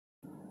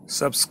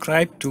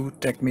Subscribe to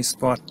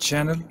TechMeSpot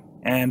channel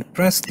and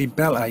press the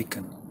bell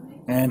icon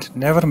and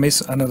never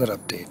miss another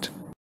update.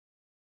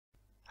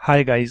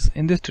 Hi guys,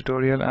 in this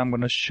tutorial I'm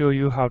going to show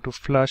you how to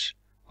flush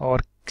or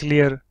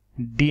clear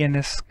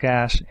DNS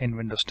cache in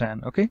Windows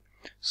 10. Okay,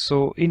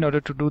 so in order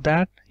to do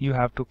that you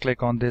have to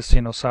click on this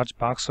search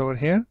box over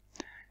here.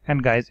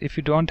 And guys, if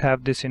you don't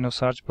have this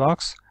search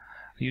box,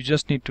 you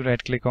just need to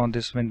right click on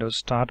this Windows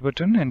Start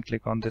button and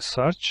click on this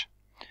search,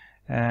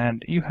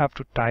 and you have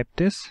to type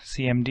this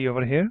cmd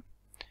over here.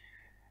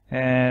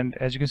 And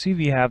as you can see,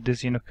 we have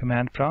this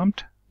command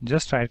prompt.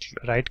 Just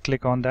right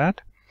click on that,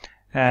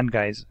 and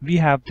guys, we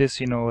have this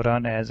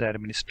run as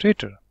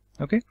administrator.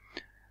 Okay,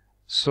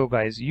 so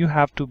guys, you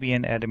have to be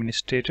an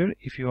administrator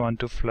if you want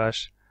to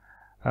flush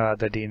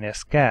the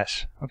DNS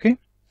cache. Okay,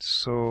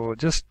 so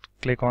just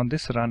click on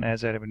this run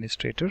as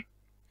administrator,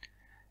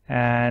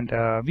 and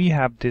we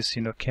have this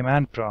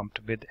command prompt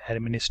with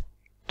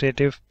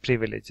administrative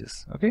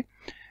privileges. Okay,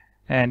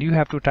 and you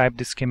have to type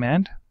this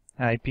command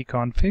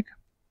ipconfig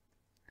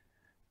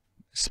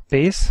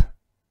space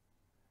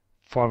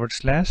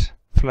 /flushdns.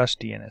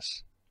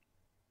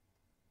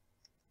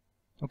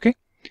 okay,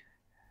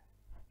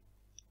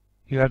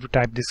 you have to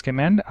type this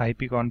command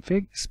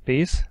ipconfig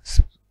space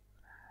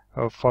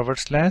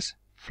 /flushdns.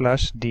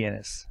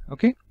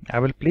 okay, I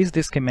will place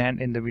this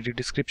command in the video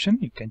description,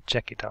 you can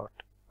check it out.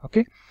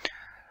 Okay,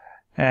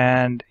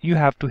 and you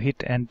have to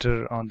hit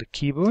enter on the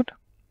keyboard.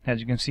 As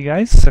you can see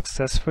guys,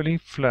 successfully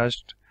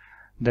flushed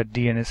the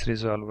DNS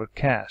resolver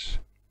cache.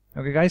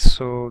 Okay guys,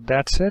 so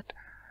that's it.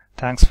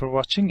 Thanks for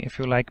watching. If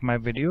you like my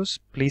videos,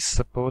 please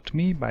support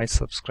me by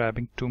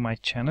subscribing to my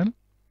channel.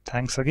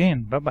 Thanks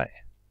again. Bye bye.